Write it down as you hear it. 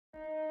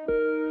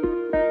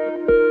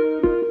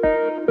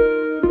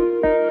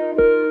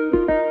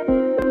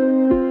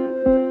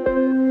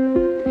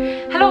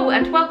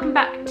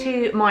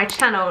to my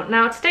channel.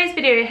 Now today's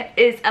video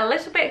is a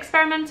little bit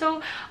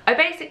experimental. I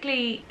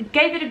basically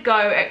gave it a go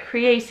at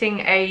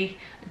creating a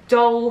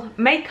doll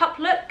makeup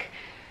look,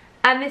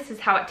 and this is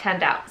how it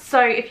turned out.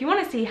 So if you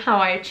want to see how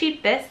I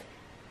achieved this,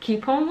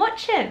 keep on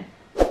watching.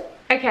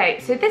 Okay,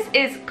 so this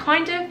is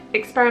kind of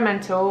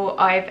experimental.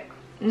 I've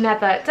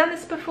never done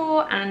this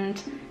before, and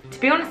to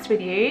be honest with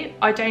you,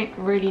 I don't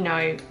really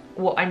know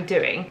what I'm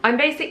doing. I'm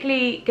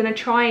basically gonna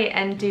try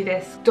and do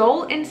this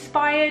doll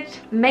inspired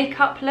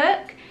makeup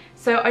look.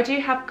 So I do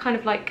have kind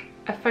of like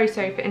a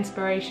photo for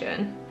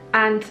inspiration,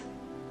 and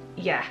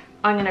yeah,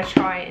 I'm gonna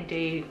try and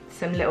do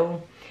some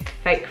little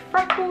fake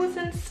freckles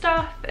and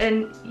stuff,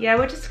 and yeah,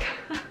 we're just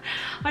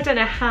I don't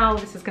know how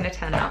this is gonna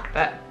turn out,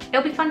 but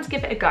it'll be fun to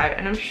give it a go,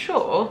 and I'm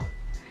sure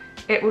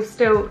it will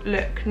still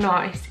look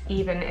nice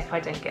even if I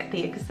don't get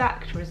the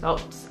exact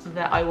results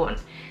that I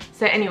want.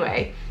 So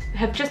anyway, I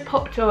have just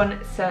popped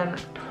on some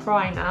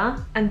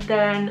primer, and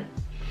then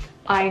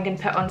I'm going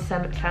to put on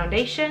some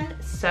foundation.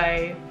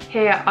 So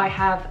here I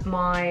have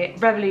my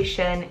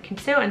Revolution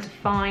Conceal and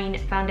Define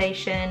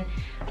foundation.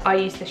 I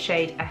use the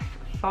shade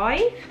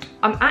F5.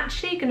 I'm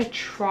actually going to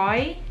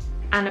try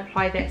and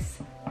apply this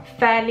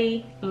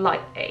fairly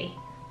lightly,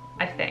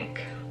 I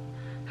think.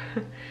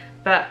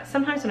 But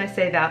sometimes when I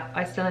say that,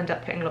 I still end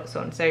up putting lots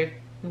on. So,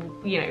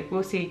 you know,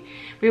 we'll see.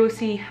 We will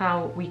see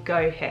how we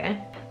go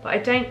here. But I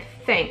don't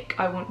think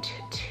I want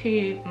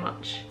too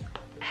much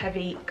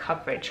heavy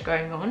coverage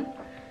going on.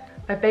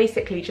 I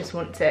basically just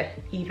want to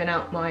even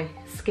out my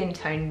skin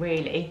tone,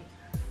 really,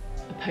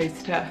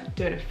 opposed to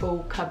doing a full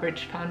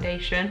coverage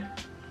foundation,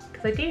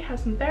 because I do have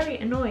some very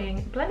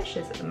annoying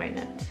blemishes at the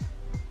moment.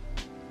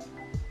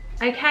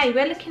 Okay,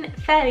 we're looking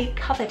fairly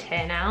covered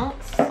here now.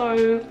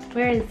 So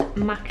where is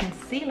my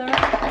concealer?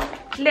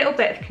 A little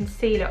bit of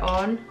concealer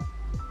on.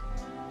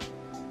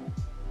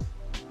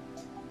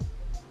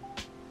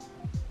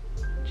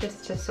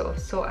 Just to sort of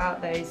sort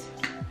out those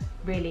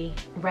really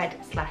red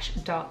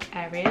 / dark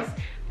areas.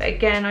 But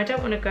again, I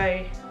don't want to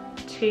go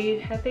too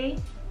heavy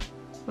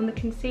on the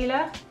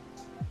concealer.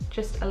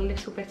 Just a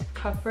little bit of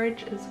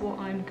coverage is what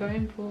I'm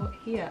going for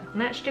here.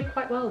 And I actually did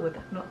quite well with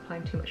not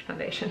applying too much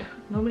foundation.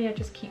 Normally I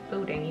just keep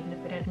building even if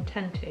I don't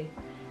intend to.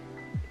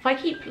 If I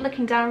keep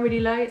looking down really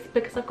low, it's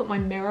because I've got my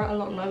mirror a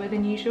lot lower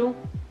than usual.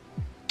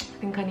 I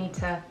think I need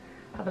to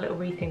have a little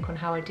rethink on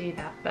how I do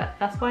that, but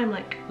that's why I'm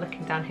like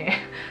looking down here,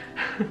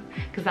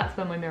 because that's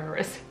where my mirror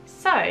is.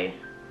 So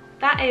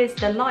that is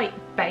the light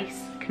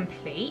base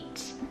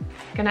complete.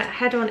 Gonna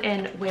head on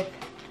in with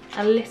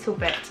a little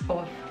bit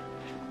of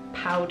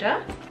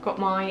powder. I've got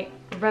my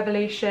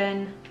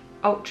Revolution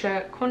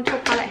Ultra Contour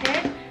palette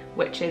here,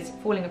 which is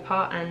falling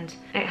apart, and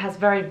it has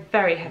very,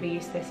 very heavy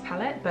use, this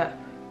palette, but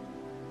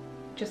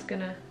just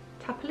gonna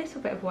tap a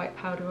little bit of white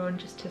powder on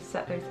just to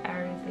set those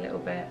areas a little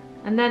bit.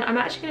 And then I'm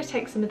actually going to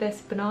take some of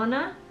this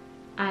banana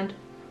and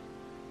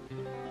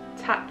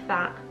tap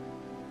that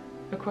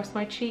across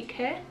my cheek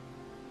here.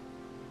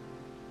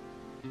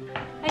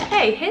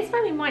 Okay, here's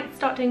where we might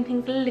start doing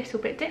things a little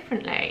bit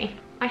differently.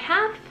 I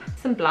have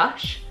some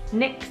blush,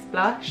 NYX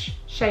blush,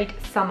 shade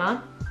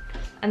Summer,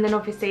 and then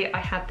obviously I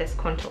have this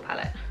contour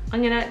palette.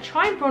 I'm gonna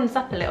try and bronze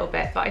up a little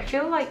bit, but I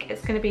feel like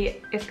it's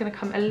gonna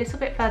come a little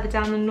bit further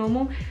down than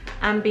normal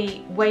and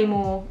be way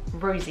more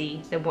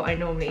rosy than what I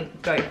normally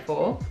go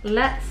for.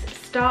 Let's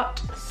start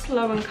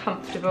slow and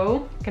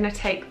comfortable. I'm gonna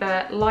take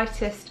the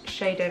lightest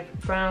shade of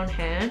brown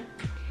here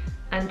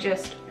and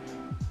just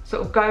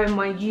sort of go in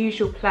my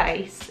usual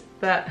place,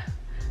 but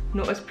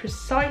not as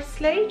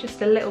precisely,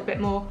 just a little bit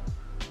more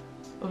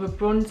of a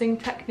bronzing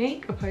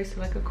technique opposed to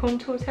like a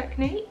contour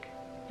technique.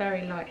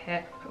 Very light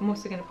here. I'm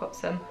also gonna pop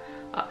some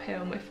up here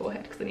on my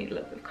forehead because I need a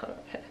little bit of colour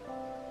up here.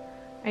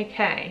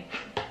 Okay,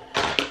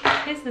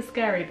 here's the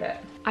scary bit.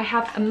 I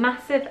have a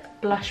massive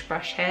blush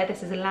brush here.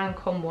 This is a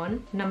Lancome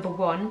one, number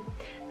 1,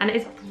 and it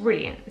is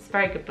brilliant. It's a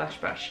very good blush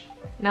brush.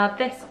 Now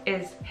this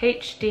is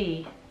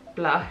HD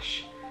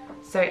blush,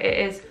 so it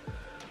is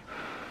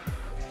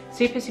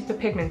super, super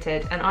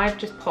pigmented, and I've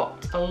just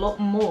popped a lot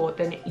more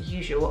than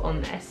usual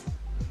on this.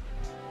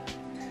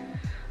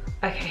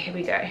 Okay, here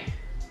we go.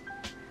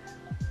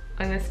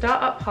 I'm gonna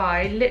start up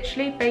high,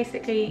 literally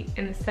basically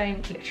in the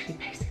same,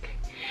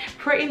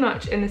 pretty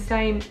much in the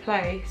same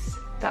place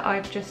that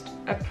I've just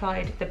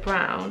applied the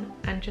brown,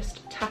 and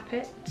just tap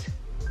it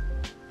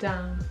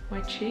down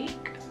my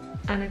cheek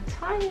and a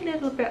tiny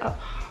little bit up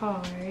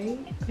high.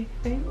 I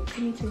think I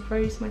need to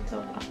rose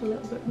myself up a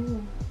little bit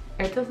more.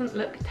 It doesn't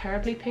look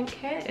terribly pink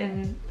here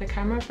in the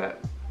camera,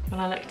 but when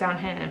I look down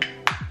here,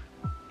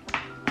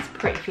 it's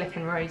pretty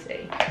flippin'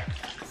 rosy.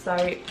 So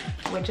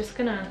we're just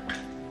gonna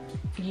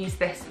use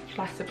this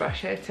flatter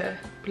brush here to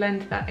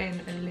blend that in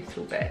a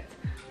little bit.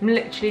 I'm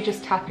literally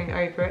just tapping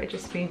over it, it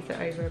just smooths it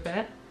over a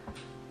bit.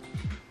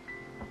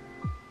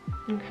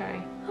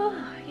 Okay.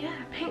 Oh yeah,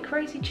 pink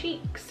rosy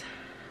cheeks.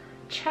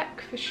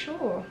 Check for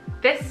sure.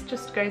 This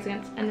just goes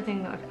against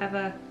anything that I've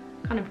ever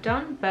kind of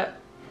done, but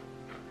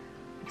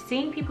I've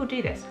seen people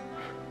do this.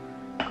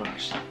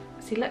 Gosh,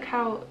 see, look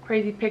how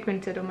crazy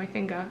pigmented on my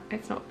finger.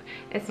 It's not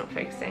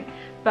focusing.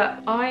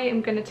 But I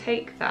am gonna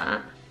take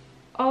that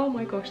Oh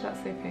my gosh, that's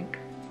so pink.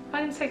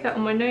 I'm going to take that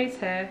on my nose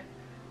here,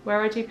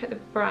 where I do put the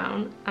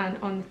brown, and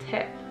on the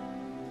tip,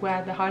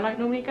 where the highlight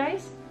normally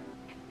goes.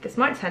 This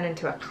might turn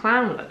into a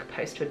clown look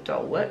opposed to a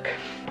doll look.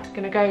 I'm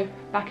going to go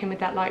back in with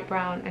that light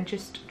brown and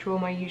just draw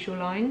my usual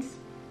lines.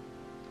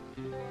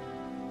 And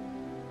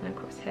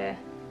across here.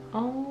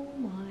 Oh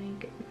my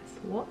goodness,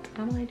 what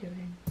am I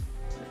doing?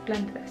 Let's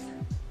blend this.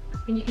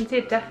 And you can see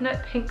a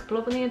definite pink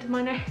blob on the end of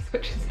my nose,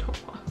 which is not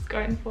what I was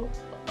going for.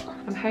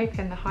 I'm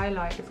hoping the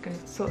highlight is going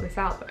to sort this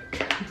out though,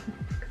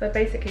 because I've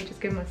basically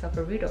just given myself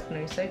a Rudolph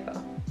nose so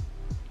far.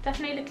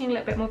 Definitely looking a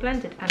little bit more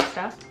blended and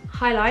stuff.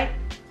 Highlight,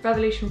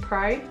 Revolution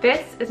Pro.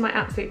 This is my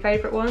absolute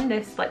favourite one,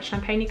 this like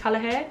champagne-y colour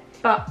here,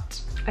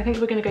 but I think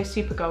we're going to go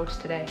super gold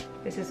today.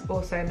 This is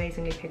also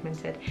amazingly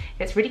pigmented.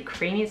 It's really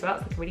creamy as well,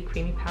 it's like a really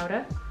creamy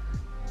powder.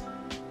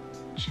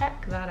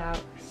 Check that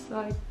out,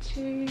 side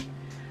 2.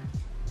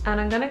 And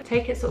I'm going to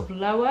take it sort of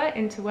lower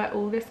into where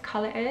all this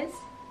colour is,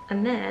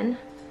 and then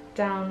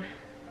down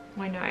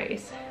my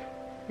nose.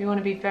 We want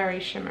to be very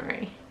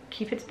shimmery.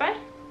 Cupid's bow.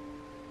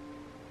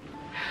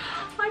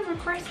 I'm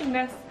regressing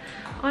this.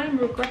 I'm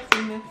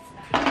regressing this.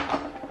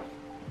 I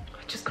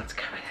just got to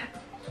go with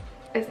it.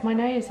 It's my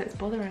nose that's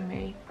bothering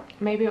me.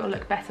 Maybe it'll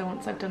look better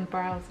once I've done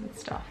brows and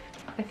stuff.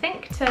 I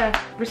think to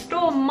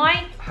restore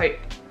my hope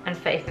and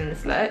faith in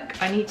this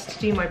look, I need to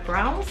do my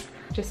brows,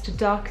 just to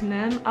darken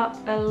them up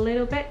a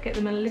little bit, get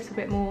them a little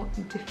bit more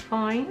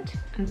defined.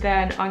 And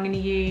then I'm going to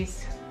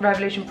use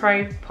Revolution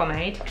Pro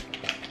pomade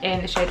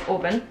in the shade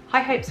Auburn.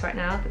 High hopes right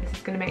now that this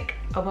is going to make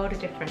a world of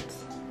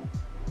difference.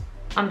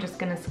 I'm just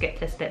going to skip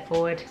this bit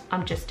forward.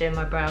 I'm just doing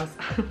my brows.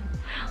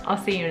 I'll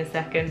see you in a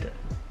second.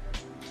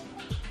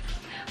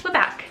 We're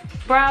back.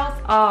 Brows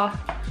are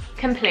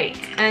complete,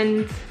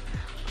 and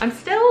I'm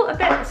still a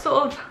bit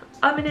sort of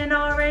umming and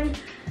ahhing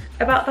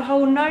about the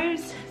whole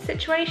nose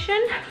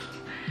situation,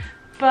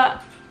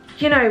 but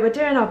you know, we're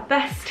doing our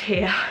best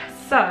here.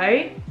 So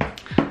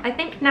I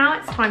think now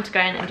it's time to go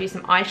in and do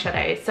some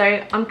eyeshadow.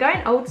 So I'm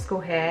going old school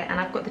here, and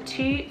I've got the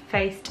Too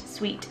Faced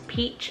Sweet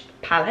Peach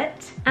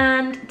palette,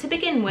 and to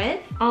begin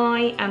with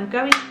I'm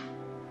going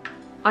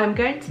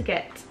to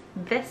get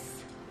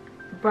this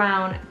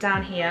brown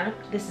down here.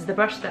 This is the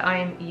brush that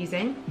I'm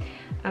using,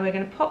 and we're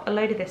going to pop a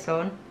load of this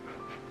on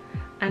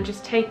and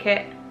just take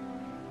it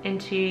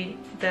into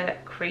the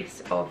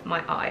crease of my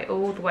eye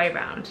all the way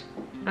around.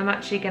 I'm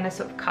actually going to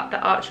sort of cut the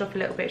arch off a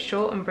little bit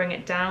short and bring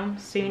it down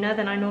sooner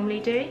than I normally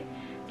do,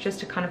 just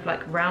to kind of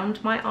like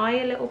round my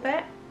eye a little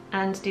bit,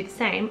 and do the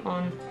same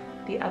on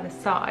the other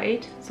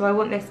side. So I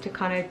want this to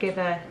kind of give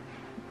a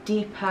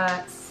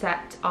deeper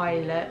set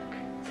eye look.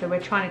 So we're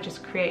trying to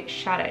just create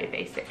shadow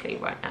basically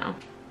right now.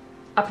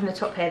 Up in the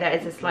top here there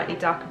is a slightly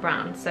darker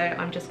brown, so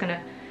I'm just going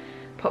to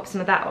pop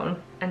some of that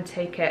on and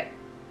take it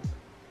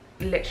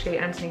literally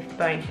underneath the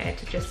bone here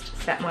to just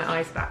set my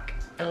eyes back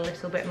a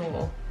little bit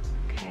more.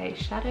 Okay,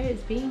 shadow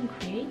is being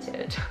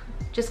created.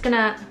 Just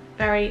gonna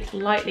very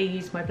lightly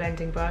use my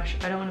blending brush.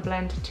 I don't want to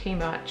blend too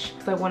much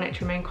because I want it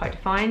to remain quite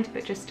defined,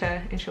 but just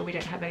to ensure we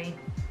don't have any,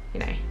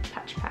 you know,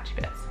 patchy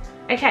bits.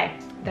 Okay,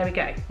 there we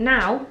go.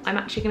 Now I'm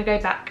actually going to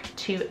go back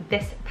to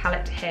this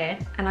palette here,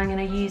 and I'm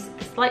going to use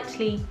the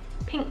slightly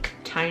pink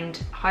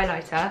toned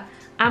highlighter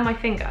and my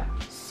finger.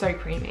 So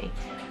creamy.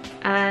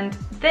 And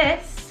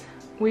this,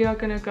 we are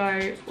going to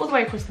go all the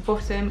way across the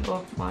bottom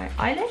of my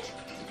eyelid.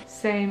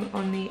 Same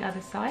on the other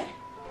side,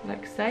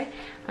 like so.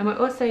 And we're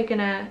also going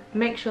to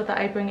make sure that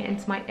I bring it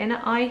into my inner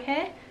eye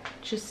here,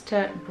 just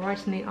to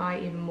brighten the eye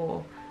even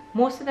more.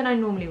 More so than I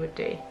normally would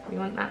do. We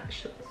want that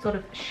sort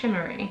of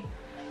shimmery.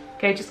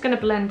 Okay, just going to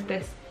blend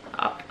this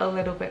up a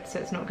little bit so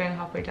it's not going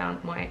halfway down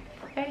my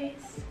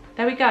face.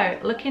 There we go,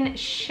 looking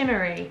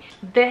shimmery.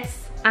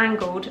 This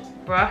angled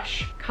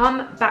brush,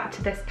 come back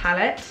to this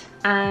palette,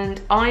 and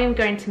I am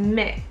going to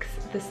mix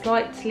the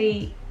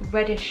slightly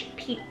reddish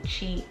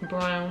peachy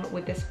brown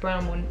with this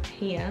brown one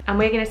here, and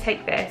we're going to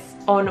take this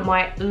on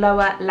my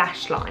lower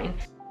lash line.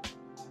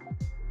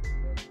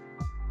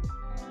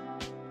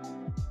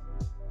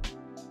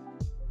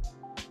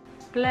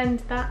 Blend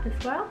that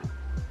as well.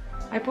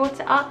 I brought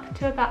it up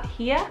to about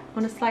here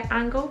on a slight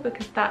angle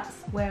because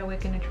that's where we're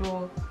going to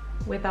draw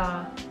with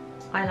our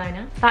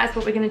eyeliner. That is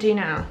what we're going to do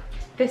now.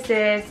 This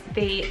is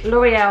the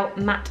L'Oreal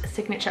Matte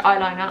Signature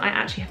Eyeliner. I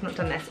actually have not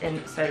done this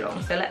in so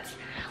long, so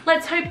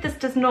let's hope this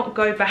does not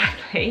go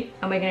badly.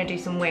 And we're going to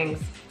do some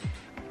wings.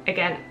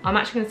 Again, I'm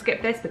actually going to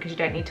skip this because you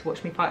don't need to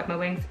watch me fight with my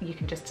wings. You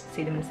can just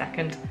see them in a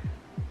second.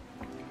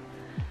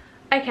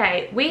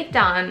 Okay, we've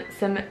done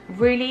some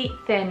really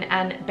thin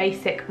and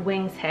basic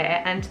wings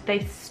here, and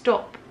they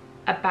stop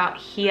about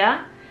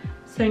here.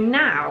 So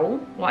now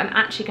what I'm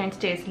actually going to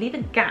do is leave a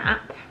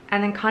gap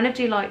and then kind of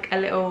do like a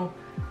little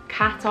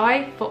cat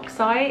eye, fox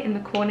eye in the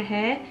corner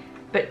here,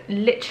 but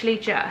literally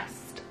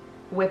just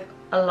with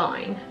a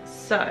line.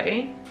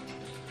 So,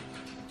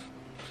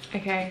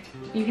 okay,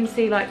 you can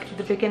see like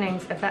the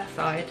beginnings of that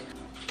side.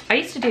 I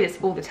used to do this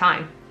all the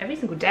time. Every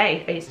single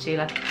day I used to do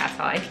like a cat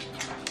eye.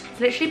 It's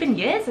literally been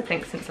years, I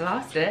think, since I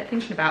last did it,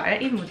 thinking about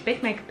it. Even with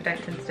big makeup I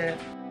don't tend to do it.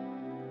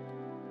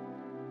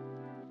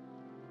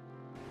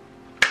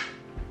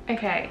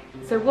 Okay,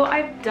 so what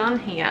I've done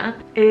here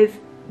is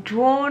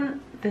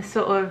drawn the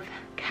sort of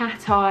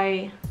cat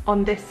eye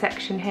on this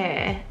section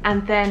here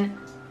and then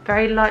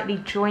very lightly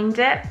joined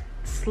it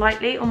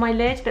slightly on my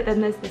lid, but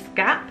then there's this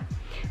gap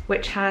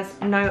which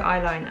has no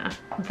eyeliner.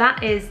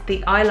 That is the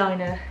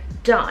eyeliner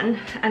done,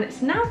 and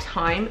it's now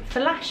time for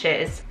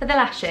lashes. For the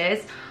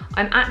lashes,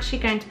 I'm actually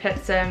going to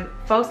put some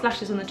false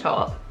lashes on the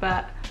top,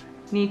 but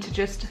need to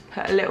just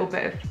put a little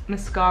bit of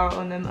mascara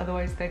on them,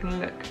 otherwise they're gonna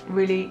look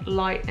really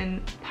light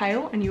and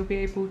pale and you'll be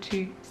able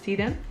to see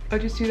them. I'll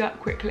just do that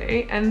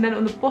quickly, and then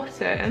on the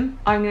bottom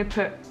I'm gonna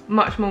put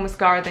much more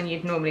mascara than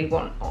you'd normally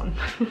want on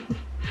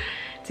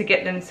to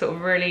get them sort of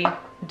really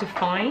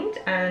defined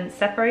and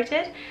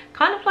separated.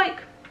 Kind of like,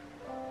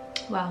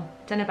 well,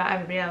 don't know about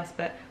everybody else,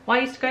 but what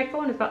I used to go for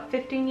when I was about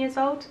 15 years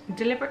old,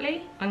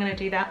 deliberately, I'm gonna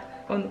do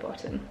that on the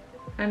bottom.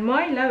 And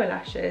my lower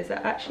lashes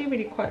are actually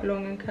really quite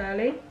long and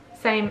curly.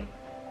 Same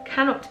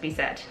cannot be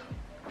said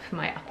for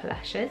my upper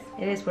lashes.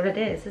 It is what it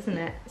is, isn't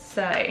it?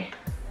 So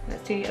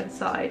let's do the other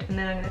side, and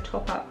then I'm going to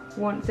top up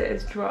once it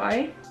is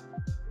dry.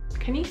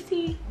 Can you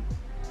see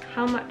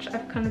how much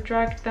I've kind of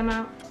dragged them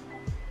out?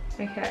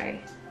 Okay,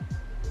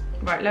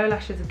 right, lower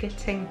lashes are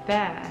getting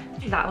there.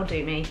 That'll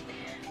do me.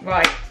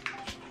 Right,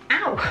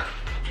 ow,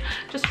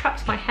 just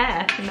trapped my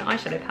hair in the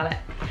eyeshadow palette.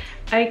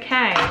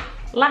 Okay,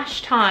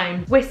 lash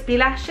time. Wispy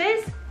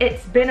lashes,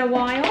 it's been a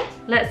while.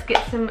 Let's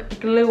get some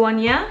glue on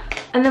ya,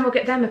 and then we'll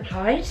get them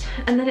applied,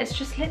 and then it's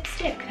just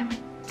lipstick, then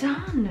we're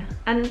done.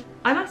 And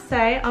I must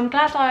say, I'm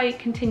glad I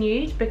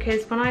continued,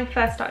 because when I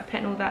first started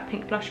putting all that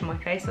pink blush on my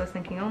face, I was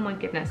thinking, oh my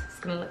goodness, it's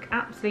gonna look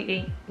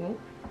absolutely, oh,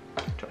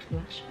 dropped my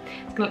lash.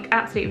 It's gonna look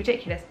absolutely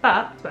ridiculous,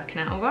 but it's working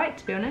out all right,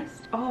 to be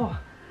honest. Oh,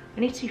 I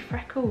need to do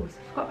freckles.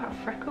 I forgot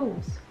about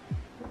freckles.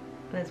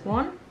 There's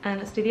one, and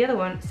let's do the other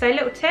one. So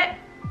little tip,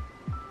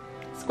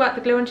 squirt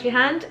the glue onto your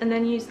hand and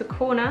then use the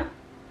corner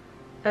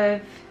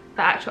of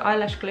the actual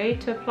eyelash glue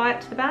to apply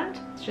it to the band.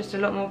 It's just a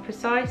lot more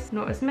precise,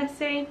 not as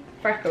messy.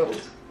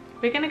 Freckles.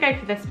 We're gonna go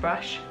for this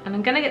brush, and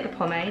I'm gonna get the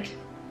pomade.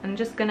 I'm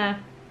just gonna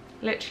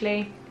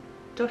literally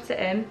dot it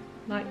in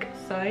like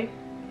so,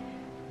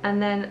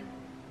 and then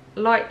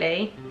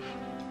lightly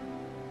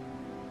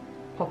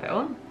pop it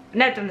on. I've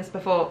never done this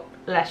before,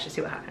 let's just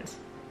see what happens.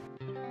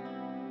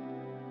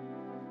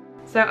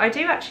 So I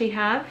do actually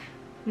have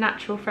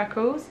natural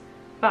freckles,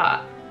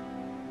 but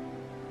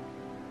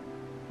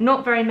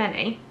not very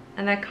many,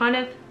 and they're kind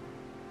of,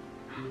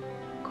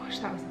 gosh,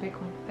 that was a big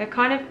one. They're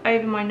kind of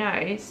over my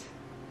nose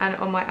and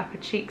on my upper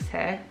cheeks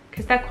here,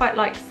 because they're quite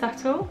like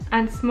subtle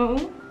and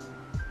small.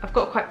 I've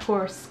got quite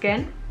porous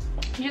skin.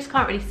 You just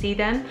can't really see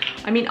them.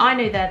 I mean, I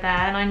know they're there,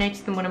 and I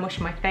notice them when I'm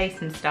washing my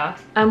face and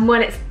stuff. And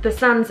when the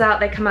sun's out,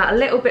 they come out a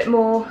little bit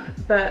more,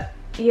 but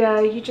yeah,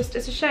 it's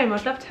a shame.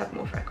 I'd love to have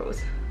more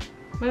freckles.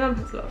 My mum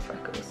has a lot of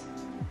freckles.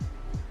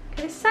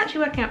 Okay, this is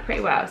actually working out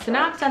pretty well. So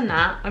now I've done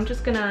that, I'm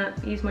just gonna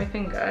use my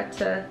finger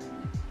to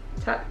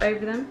tap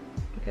over them.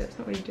 Okay, that's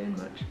not really doing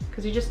much,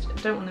 because you just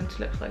don't want them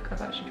to look like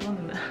I've actually drawn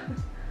them there.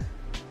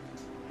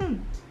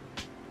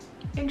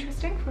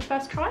 Interesting for a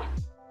first try.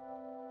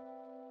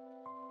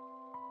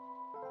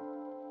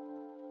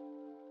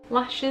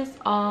 Lashes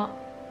are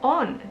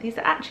on. These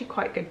are actually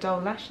quite good dull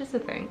lashes, I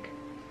think.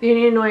 The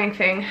only annoying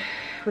thing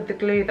with the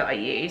glue that I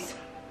use is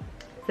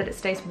that it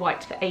stays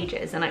white for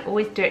ages, and I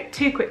always do it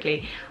too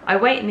quickly. I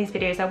wait in these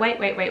videos, I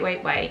wait,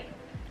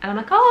 and I'm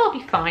like, oh, I'll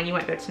be fine, you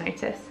won't be able to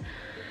notice.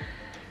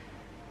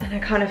 And I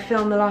kind of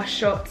film the last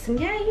shots, and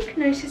yeah, you can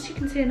notice, you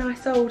can see a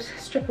nice old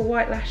strip of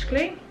white lash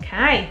glue.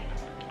 Okay,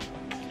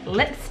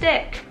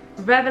 lipstick.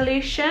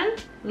 Revolution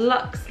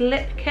Luxe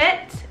Lip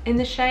Kit in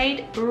the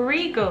shade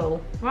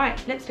Regal. Right,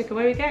 lipstick,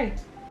 away we go.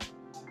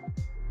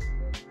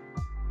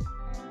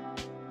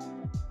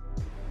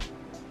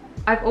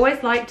 I've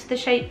always liked the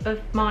shape of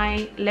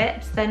my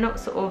lips. They're not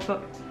sort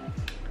of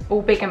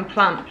all big and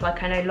plump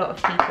like I know a lot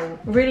of people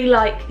really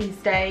like these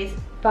days,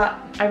 but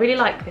I really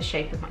like the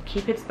shape of my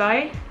Cupid's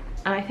bow,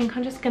 and I think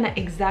I'm just gonna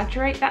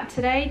exaggerate that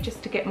today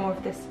just to get more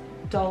of this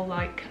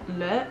doll-like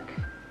look.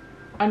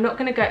 I'm not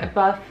gonna go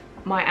above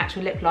my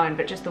actual lip line,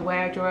 but just the way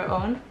I draw it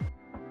on.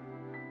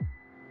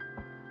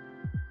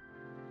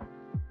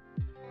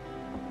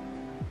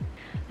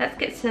 Let's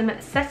get some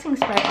setting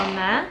spray on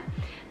there.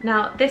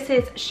 Now this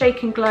is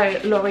Shake and Glow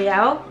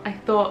L'Oreal. I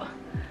thought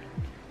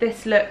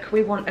this look,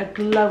 we want a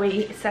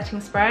glowy setting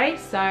spray,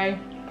 so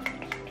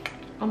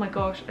oh my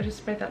gosh, I just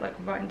sprayed that like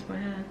right into my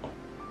hair.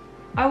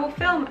 I will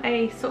film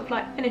a sort of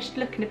like finished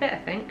look in a bit, I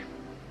think,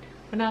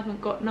 when I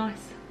haven't got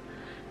nice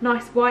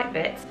white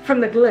bits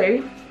from the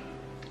glue.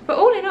 But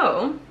all in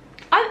all,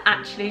 I'm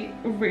actually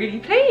really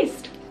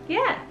pleased.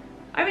 Yeah,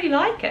 I really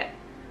like it.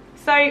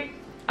 So,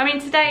 I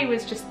mean, today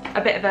was just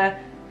a bit of a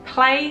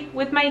play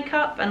with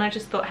makeup, and I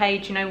just thought, hey,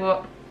 do you know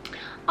what?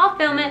 I'll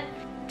film it.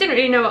 Didn't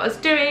really know what I was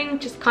doing,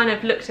 just kind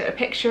of looked at a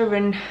picture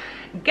and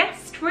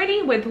guessed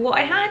really with what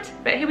I had.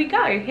 But here we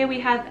go. Here we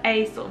have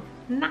a sort of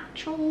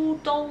natural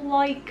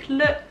doll-like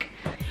look.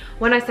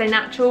 When I say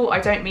natural, I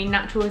don't mean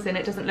natural as in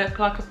it doesn't look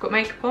like I've got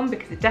makeup on,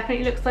 because it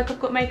definitely looks like I've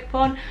got makeup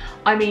on.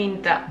 I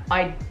mean that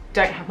I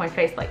don't have my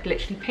face like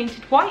literally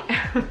painted white.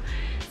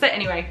 So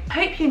anyway, I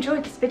hope you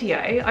enjoyed this video.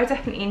 I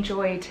definitely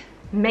enjoyed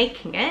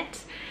making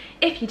it.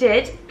 If you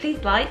did,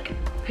 please like,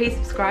 please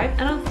subscribe,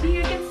 and I'll see you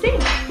again soon.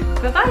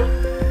 Bye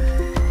bye.